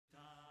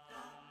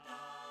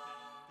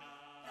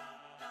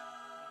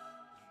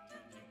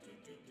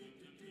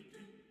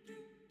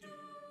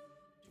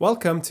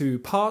Welcome to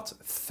part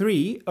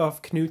 3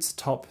 of Knut's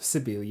top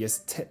Sibelius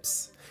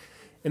tips.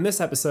 In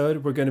this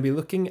episode, we're going to be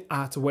looking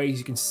at ways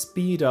you can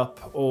speed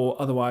up or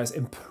otherwise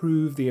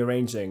improve the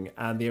arranging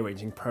and the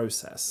arranging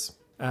process.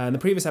 In the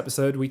previous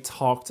episode, we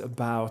talked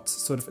about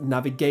sort of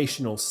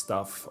navigational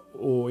stuff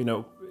or,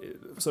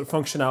 sort of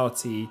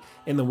functionality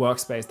in the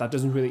workspace that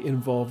doesn't really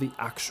involve the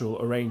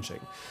actual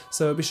arranging.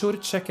 So be sure to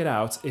check it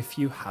out if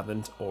you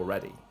haven't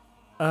already.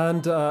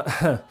 And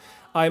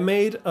I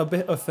made a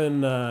bit of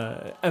an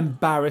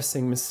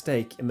embarrassing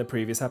mistake in the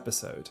previous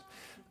episode.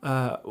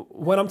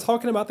 When I'm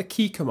talking about the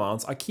key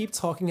commands, I keep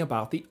talking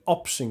about the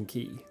option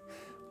key.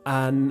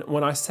 And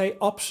when I say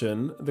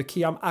option, the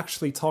key I'm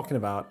actually talking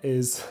about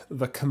is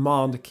the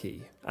command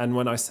key. And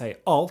when I say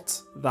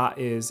alt, that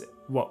is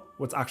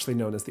what's actually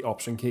known as the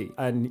option key.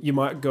 And you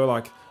might go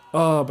like,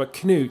 oh, but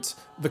Knut,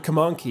 the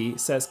command key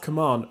says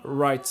command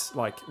right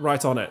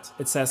on it.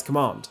 It says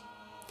command.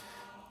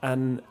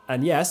 And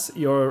yes,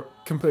 you're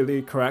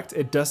completely correct.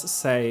 It does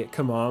say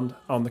command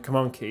on the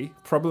command key.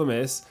 Problem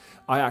is,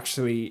 I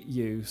actually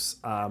use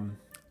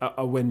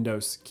a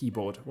Windows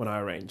keyboard when I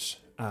arrange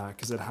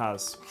because it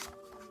has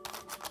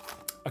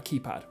a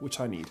keypad, which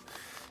I need.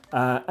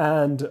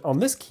 And on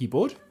this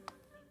keyboard,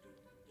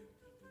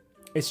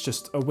 it's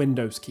just a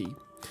Windows key.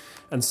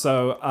 And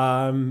so,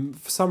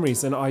 for some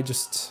reason,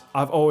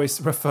 I've always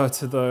referred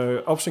to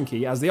the option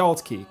key as the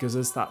alt key, because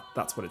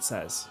that's what it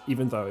says,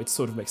 even though it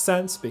sort of makes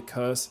sense,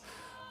 because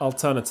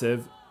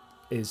alternative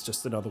is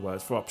just another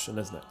word for option,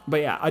 isn't it? But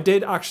yeah, I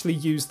did actually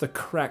use the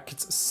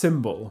correct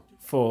symbol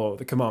for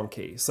the command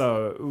key.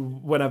 So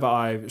whenever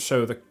I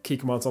show the key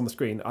commands on the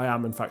screen, I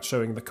am in fact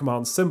showing the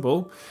command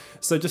symbol.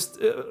 So just,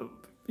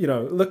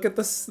 look at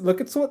this, look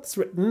at what's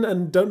written,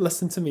 and don't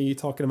listen to me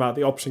talking about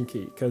the option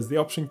key, because the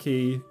option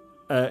key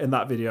in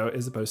that video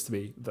is supposed to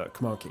be the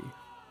command key.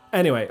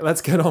 Anyway, let's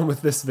get on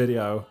with this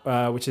video,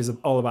 which is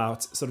all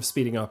about sort of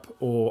speeding up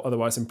or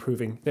otherwise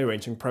improving the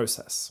arranging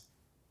process.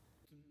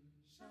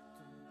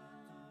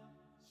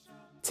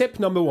 Tip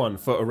number 1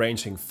 for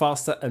arranging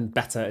faster and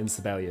better in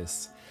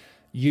Sibelius.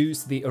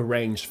 Use the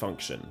arrange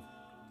function.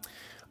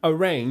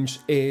 Arrange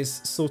is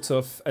sort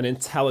of an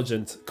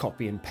intelligent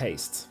copy and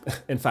paste.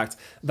 In fact,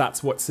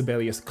 that's what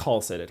Sibelius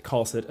calls it. It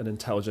calls it an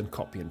intelligent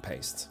copy and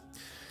paste.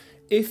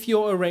 If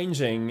you're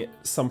arranging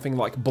something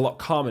like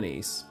block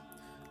harmonies,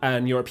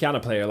 and you're a piano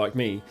player like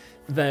me,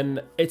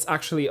 then it's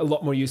actually a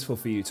lot more useful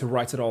for you to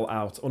write it all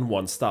out on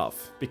one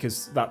staff,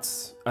 because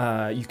that's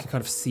you can kind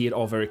of see it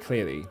all very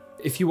clearly.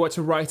 If you were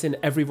to write in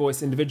every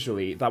voice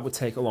individually, that would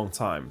take a long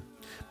time.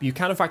 But you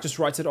can in fact just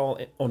write it all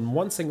on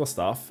one single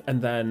staff and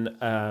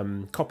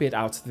then copy it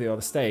out to the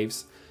other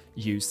staves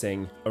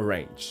using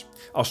arrange.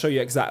 I'll show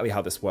you exactly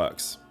how this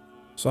works.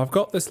 So I've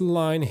got this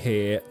line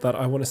here that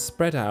I want to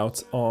spread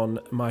out on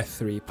my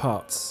 3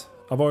 parts.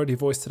 I've already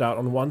voiced it out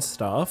on one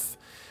staff,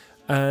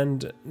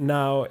 and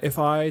now if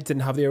I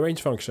didn't have the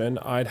arrange function,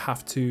 I'd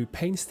have to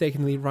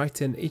painstakingly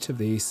write in each of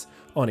these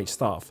on each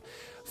staff.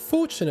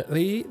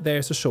 Fortunately,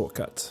 there's a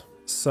shortcut.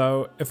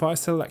 So if I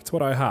select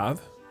what I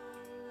have,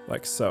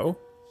 like so,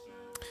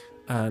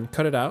 and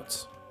cut it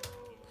out,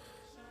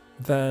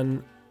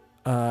 then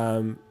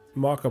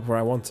mark up where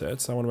I want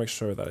it. So I want to make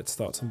sure that it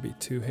starts on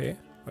beat 2 here,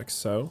 like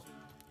so.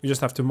 You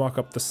just have to mark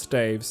up the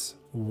staves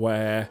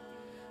where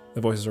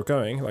the voices are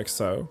going, like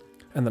so,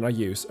 and then I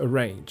use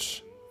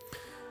arrange.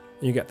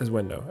 And you get this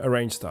window,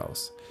 arrange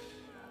styles.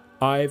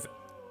 I've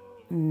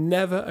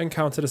never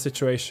encountered a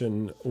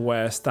situation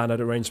where standard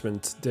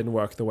arrangement didn't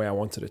work the way I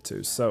wanted it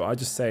to, so I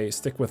just say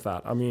stick with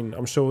that. I mean,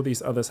 I'm sure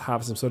these others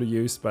have some sort of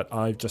use, but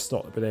I've just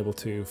not been able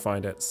to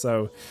find it,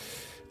 so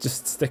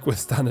just stick with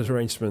standard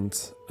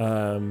arrangement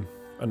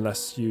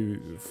unless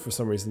you, for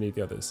some reason, need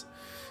the others.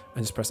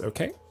 And just press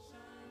OK.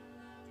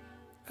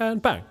 And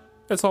bang,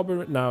 it's all been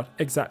written out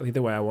exactly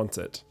the way I want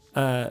it.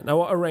 Now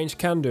what arrange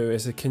can do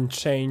is it can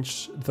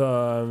change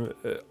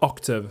the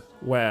octave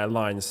where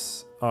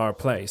lines are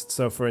placed.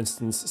 So for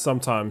instance,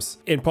 sometimes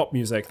in pop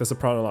music, the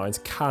soprano lines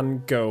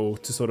can go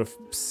to sort of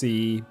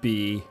C,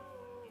 B.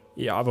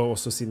 Yeah, I've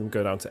also seen them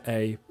go down to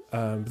A.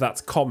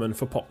 That's common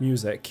for pop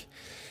music.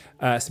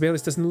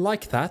 Sibelius doesn't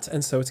like that,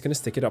 and so it's going to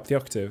stick it up the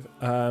octave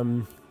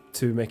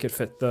to make it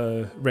fit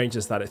the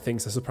ranges that it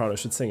thinks a soprano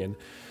should sing in.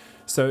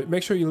 So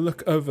make sure you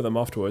look over them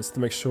afterwards to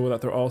make sure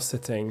that they're all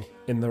sitting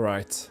in the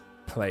right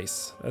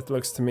place. It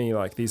looks to me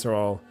like these are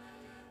all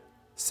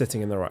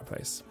sitting in the right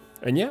place.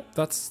 And yeah,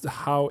 that's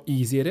how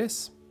easy it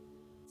is.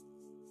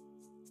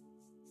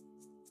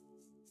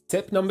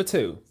 Tip number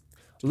 2.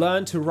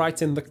 Learn to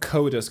write in the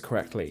codas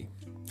correctly.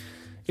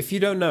 If you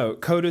don't know,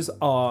 codas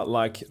are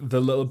like the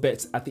little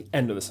bit at the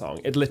end of the song.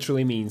 It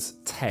literally means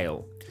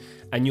tail.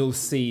 And you'll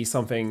see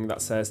something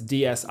that says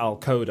DS al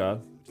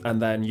coda, and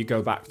then you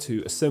go back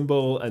to a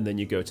symbol, and then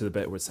you go to the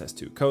bit where it says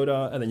to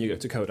coda, and then you go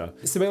to coda.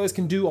 Sibelius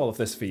can do all of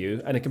this for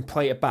you, and it can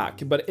play it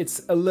back, but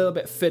it's a little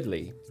bit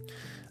fiddly.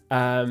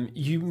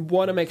 You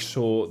want to make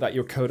sure that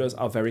your codas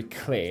are very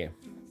clear.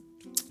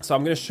 So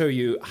I'm going to show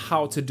you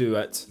how to do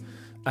it,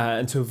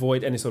 and to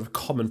avoid any sort of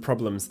common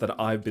problems that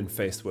I've been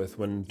faced with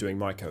when doing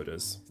my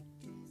codas.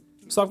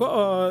 So I've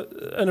got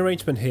an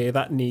arrangement here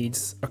that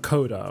needs a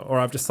coda, or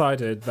I've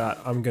decided that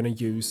I'm going to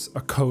use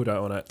a coda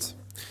on it.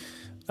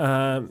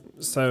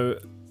 So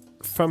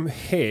from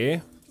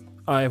here,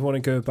 I want to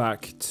go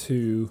back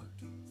to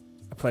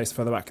a place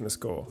further back in the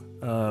score.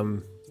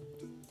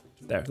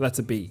 There,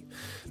 letter B.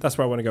 That's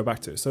where I want to go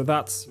back to. So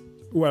that's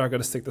where I've got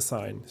to stick the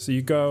sign. So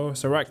you go,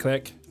 so right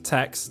click,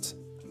 text,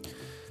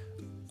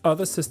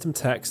 other system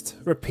text,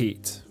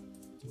 repeat.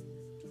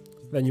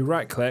 Then you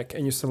right click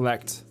and you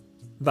select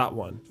that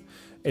one.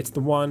 It's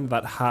the one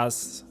that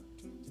has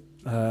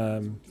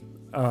a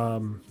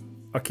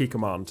key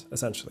command,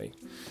 essentially.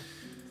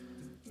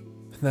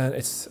 Then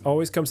it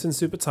always comes in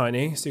super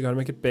tiny, so you gotta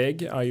make it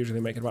big. I usually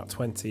make it about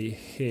 20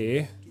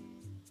 here.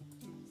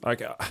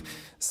 Like,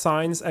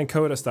 signs and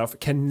coda stuff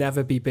can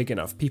never be big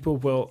enough. People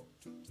will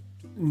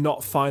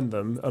not find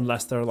them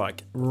unless they're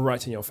like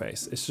right in your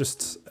face.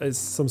 It's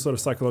some sort of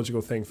psychological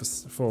thing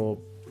for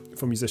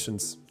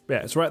musicians.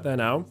 Yeah, it's right there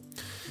now.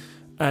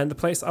 And the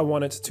place I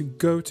want it to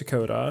go to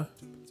coda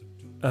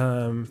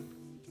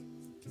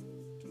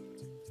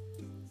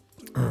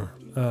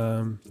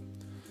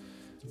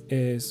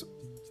is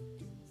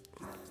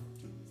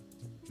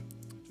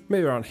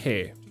maybe around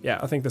here. Yeah,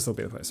 I think this will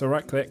be the place. So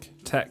right click,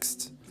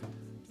 text,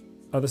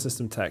 other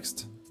system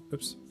text,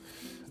 oops,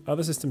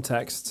 other system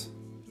text,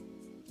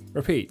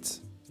 repeat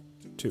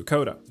to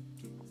coda.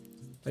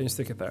 Then you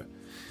stick it there.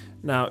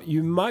 Now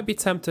you might be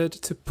tempted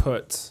to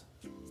put,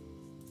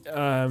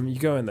 you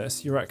go in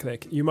this, you right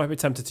click, you might be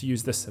tempted to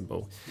use this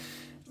symbol.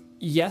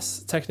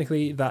 Yes,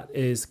 technically that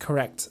is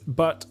correct,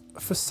 but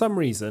for some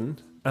reason,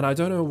 and I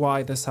don't know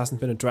why this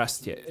hasn't been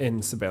addressed yet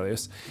in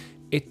Sibelius,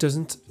 it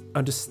doesn't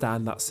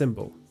understand that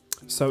symbol.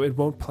 So it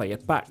won't play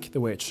it back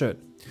the way it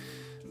should.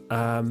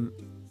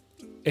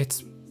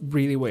 It's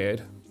really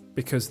weird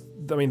because,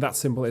 I mean, that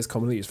symbol is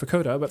commonly used for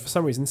coda, but for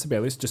some reason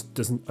Sibelius just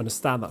doesn't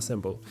understand that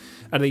symbol.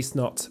 At least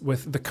not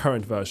with the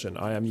current version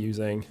I am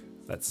using.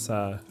 Let's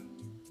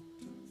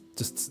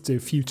just to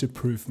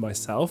future-proof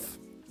myself.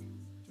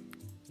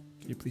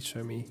 Can you please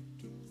show me?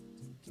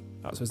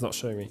 Oh, so it's not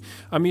showing me.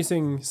 I'm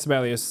using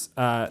Sibelius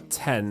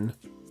 10.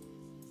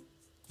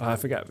 I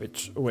forget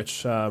which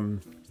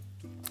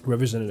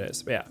revision it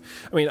is. But yeah,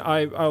 I mean,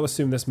 I'll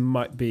assume this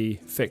might be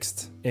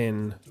fixed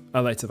in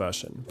a later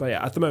version. But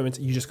yeah, at the moment,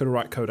 you just got to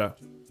write coda,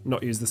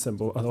 not use the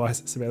symbol.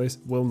 Otherwise, Sibelius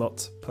will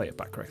not play it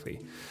back correctly.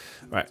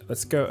 All right,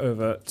 let's go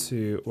over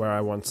to where I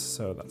want.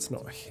 So that's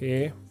not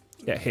here.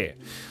 Yeah, here.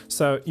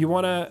 So you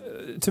want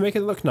to make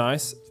it look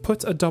nice,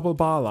 put a double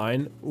bar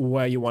line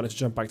where you want it to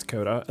jump back to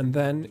coda, and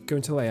then go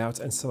into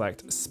layout and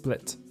select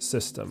split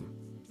system.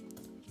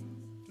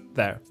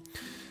 There.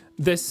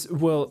 This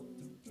will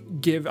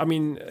give, I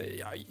mean,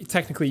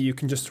 technically you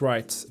can just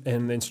write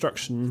in the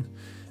instruction,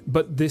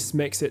 but this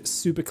makes it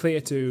super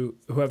clear to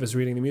whoever's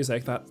reading the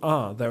music that,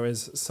 there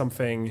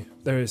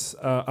is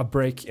a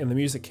break in the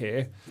music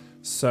here.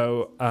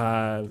 So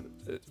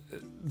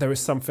there is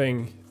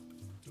something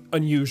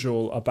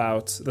unusual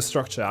about the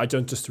structure. I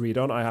don't just read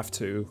on, I have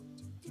to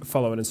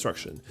follow an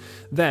instruction.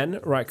 Then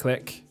right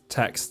click,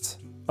 text,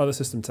 other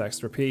system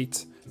text,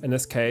 repeat, in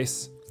this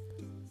case,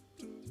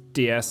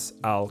 DS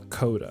al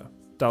coda,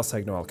 dal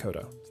segno al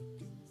coda.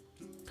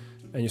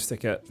 And you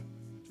stick it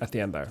at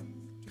the end there.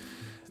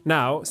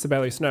 Now,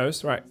 Sibelius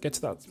knows, right, get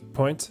to that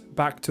point,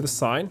 back to the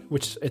sign,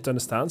 which it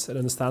understands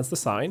the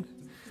sign.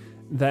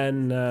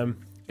 Then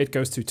it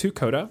goes to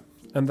coda,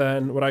 and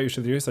then what I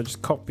usually do is I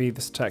just copy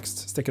this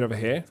text, stick it over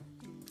here,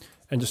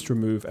 and just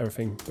remove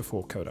everything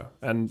before coda,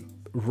 and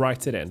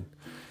write it in.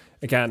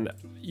 Again,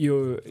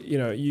 you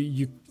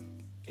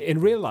in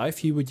real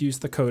life, you would use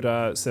the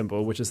coda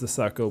symbol, which is the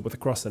circle with a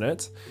cross in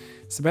it.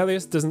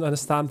 Sibelius doesn't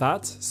understand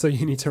that, so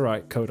you need to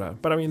write coda.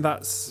 But I mean,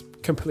 that's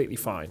completely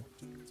fine.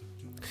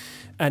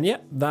 And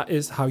yeah, that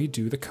is how you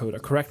do the coda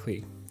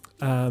correctly.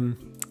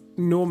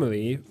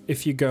 Normally,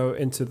 if you go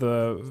into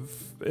the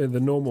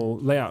normal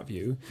layout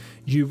view,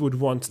 you would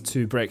want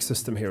to break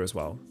system here as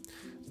well.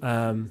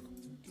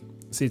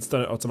 See, it's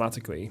done it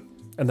automatically.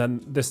 And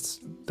then this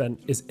then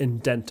is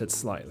indented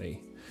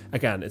slightly.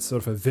 Again, it's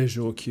sort of a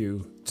visual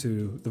cue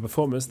to the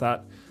performers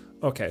that,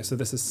 okay, so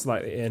this is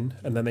slightly in,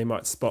 and then they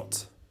might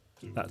spot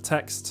that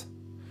text.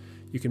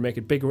 You can make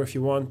it bigger if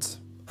you want.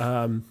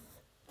 But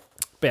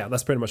yeah,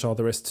 that's pretty much all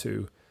there is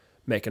to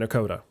making a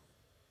coda.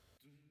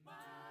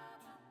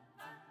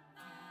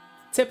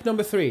 Tip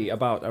number 3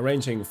 about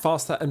arranging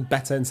faster and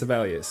better in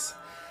Sibelius.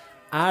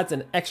 Add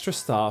an extra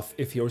staff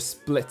if you're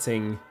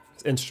splitting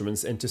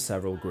instruments into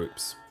several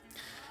groups.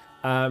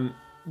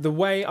 The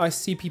way I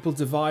see people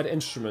divide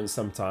instruments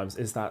sometimes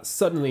is that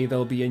suddenly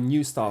there'll be a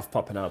new staff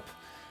popping up,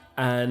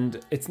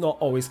 and it's not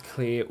always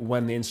clear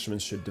when the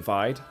instruments should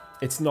divide.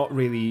 It's not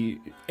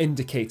really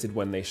indicated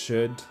when they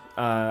should,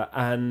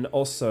 and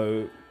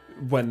also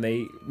when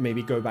they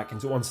maybe go back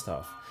into one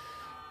staff.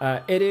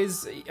 It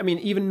is, I mean,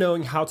 even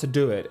knowing how to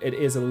do it, it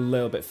is a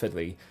little bit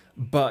fiddly.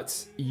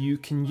 but you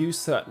can use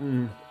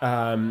certain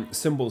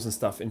symbols and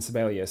stuff in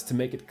Sibelius to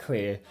make it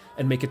clear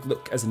and make it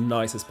look as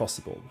nice as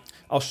possible.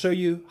 I'll show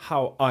you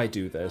how I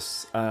do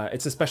this.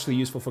 It's especially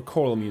useful for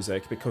choral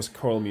music because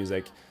choral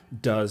music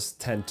does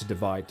tend to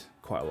divide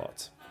quite a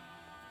lot.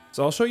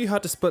 So I'll show you how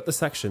to split the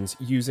sections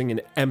using an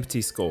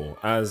empty score,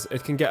 as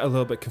it can get a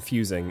little bit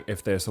confusing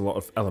if there's a lot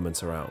of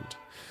elements around.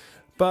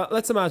 But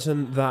let's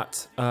imagine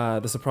that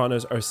the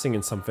sopranos are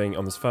singing something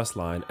on this first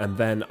line, and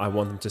then I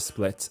want them to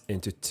split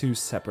into two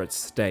separate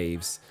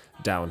staves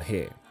down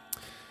here.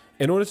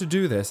 In order to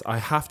do this, I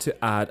have to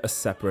add a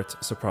separate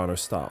soprano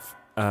staff.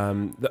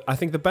 I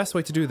think the best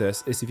way to do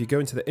this is if you go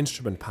into the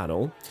instrument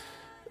panel,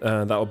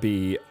 that'll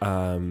be...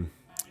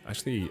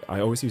 actually,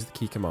 I always use the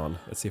key command.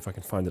 Let's see if I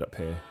can find it up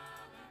here.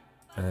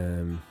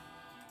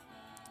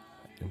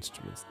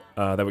 Instruments.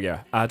 There we go.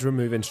 Add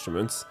remove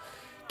instruments.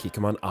 Key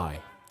command I.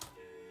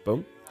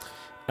 Boom.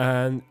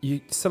 And you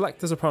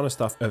select the soprano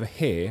staff over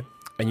here,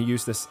 and you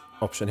use this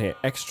option here,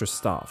 extra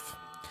staff.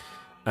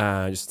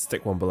 Just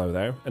stick one below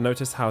there, and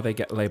notice how they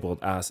get labeled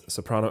as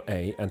soprano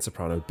A and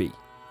soprano B.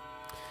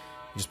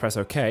 You just press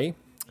OK,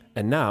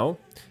 and now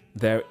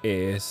there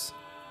is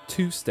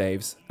two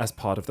staves as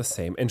part of the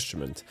same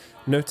instrument.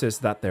 Notice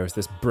that there is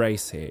this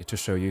brace here to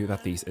show you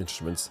that these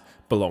instruments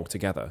belong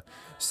together.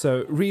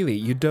 So really,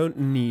 you don't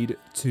need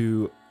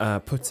to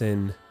put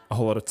in a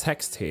whole lot of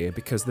text here,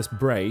 because this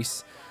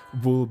brace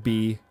will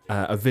be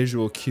a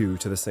visual cue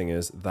to the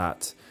singers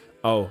that,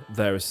 oh,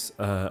 there's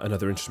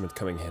another instrument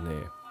coming in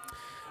here.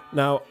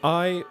 Now,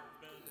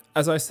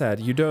 as I said,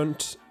 you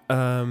don't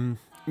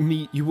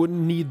you wouldn't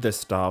need this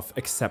staff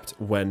except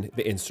when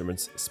the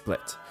instruments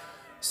split.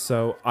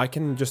 So I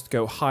can just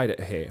go hide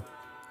it here.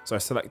 So I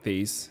select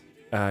these,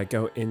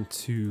 go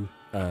into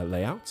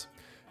layout,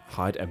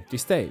 hide empty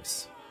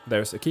staves.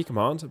 There's a key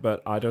command,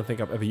 but I don't think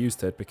I've ever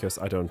used it because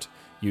I don't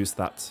use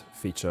that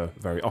feature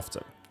very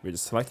often. We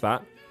just select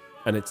that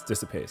and it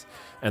disappears.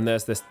 And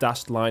there's this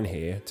dashed line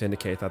here to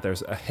indicate that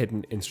there's a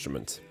hidden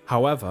instrument.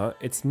 However,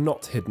 it's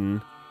not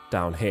hidden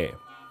down here.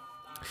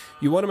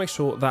 You want to make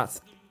sure that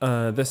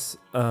this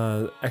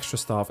extra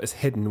staff is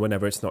hidden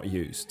whenever it's not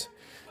used.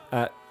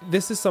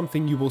 This is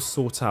something you will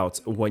sort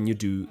out when you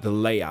do the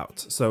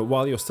layout. So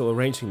while you're still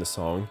arranging the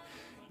song,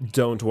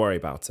 don't worry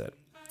about it.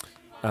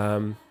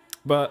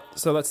 But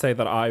so let's say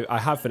that I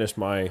have finished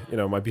my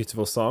my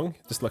beautiful song.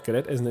 Just look at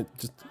it, isn't it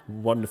just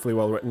wonderfully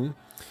well written?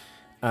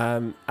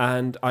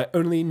 And I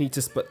only need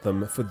to split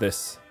them for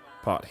this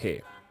part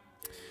here.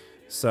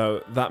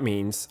 So that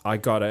means I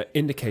gotta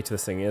indicate to the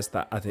singers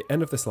that at the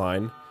end of this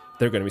line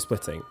they're going to be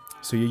splitting.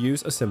 So you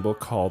use a symbol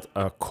called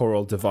a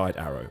choral divide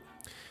arrow.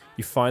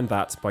 You find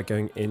that by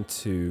going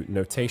into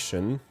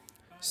notation,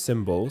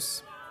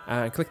 symbols,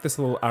 and click this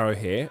little arrow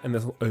here, and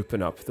this will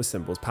open up the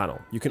symbols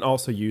panel. You can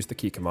also use the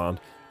key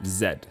command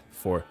Z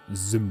for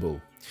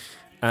symbol.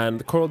 And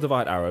the choral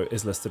divide arrow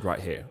is listed right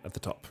here at the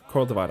top.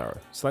 Choral divide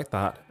arrow. Select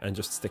that and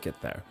just stick it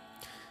there.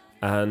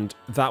 And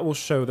that will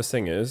show the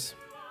singers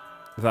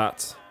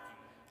that,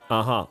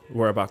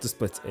 we're about to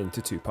split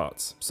into two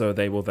parts. So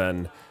they will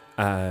then,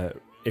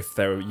 if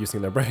they're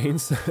using their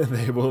brains,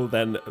 they will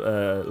then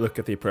look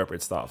at the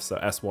appropriate staff. So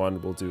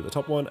S1 will do the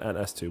top one and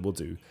S2 will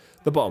do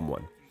the bottom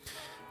one.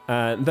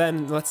 And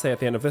then let's say at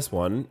the end of this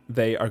one,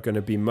 they are going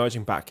to be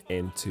merging back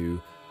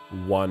into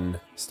one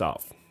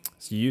staff.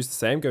 So you use the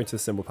same, go into the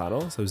symbol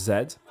panel, so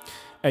Z,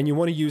 and you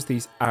want to use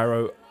these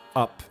arrow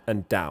up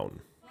and down.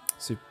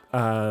 So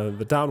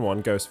the down one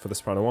goes for the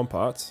soprano 1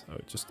 part. Oh,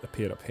 it just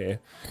appeared up here.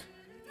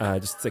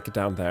 Just stick it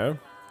down there.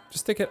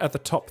 Just stick it at the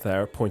top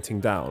there, pointing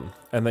down.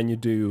 And then you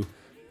do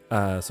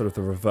sort of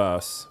the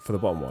reverse for the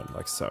bottom one,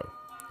 like so.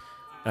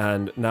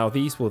 And now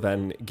these will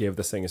then give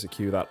the singers a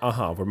cue that,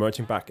 we're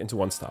merging back into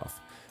one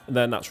staff. And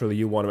then naturally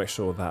you want to make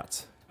sure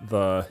that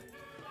the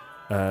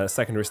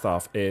secondary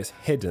staff is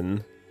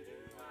hidden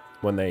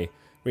when they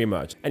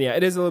re-emerge. And yeah,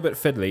 it is a little bit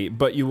fiddly,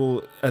 but you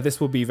will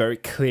this will be very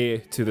clear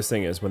to the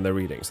singers when they're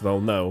reading. So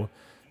they'll know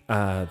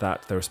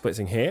that they're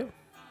splitting here.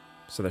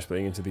 So they're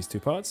splitting into these two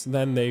parts.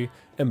 Then they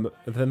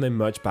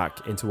merge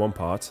back into one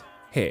part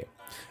here.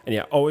 And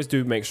yeah, always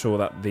do make sure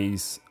that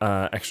these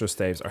extra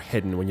staves are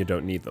hidden when you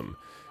don't need them.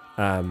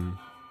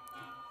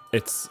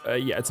 It's a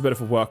bit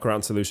of a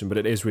workaround solution, but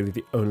it is really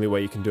the only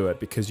way you can do it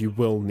because you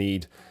will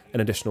need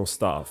an additional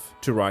staff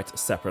to write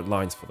separate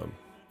lines for them.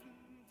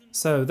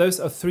 So those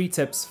are 3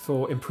 tips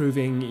for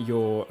improving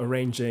your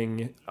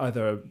arranging,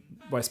 either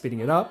by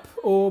speeding it up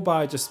or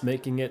by just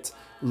making it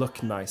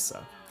look nicer.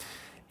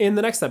 In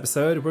the next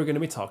episode, we're going to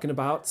be talking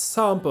about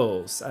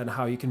samples and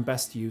how you can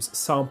best use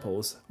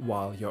samples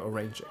while you're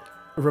arranging.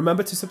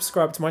 Remember to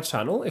subscribe to my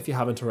channel if you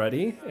haven't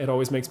already. It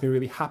always makes me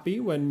really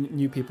happy when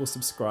new people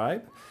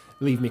subscribe.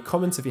 Leave me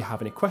comments if you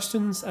have any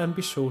questions, and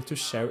be sure to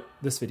share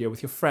this video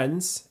with your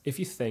friends if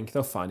you think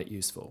they'll find it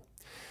useful.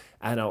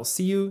 And I'll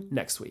see you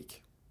next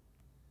week.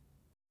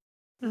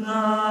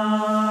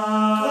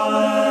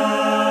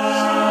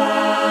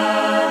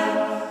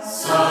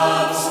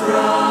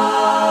 Subscribe.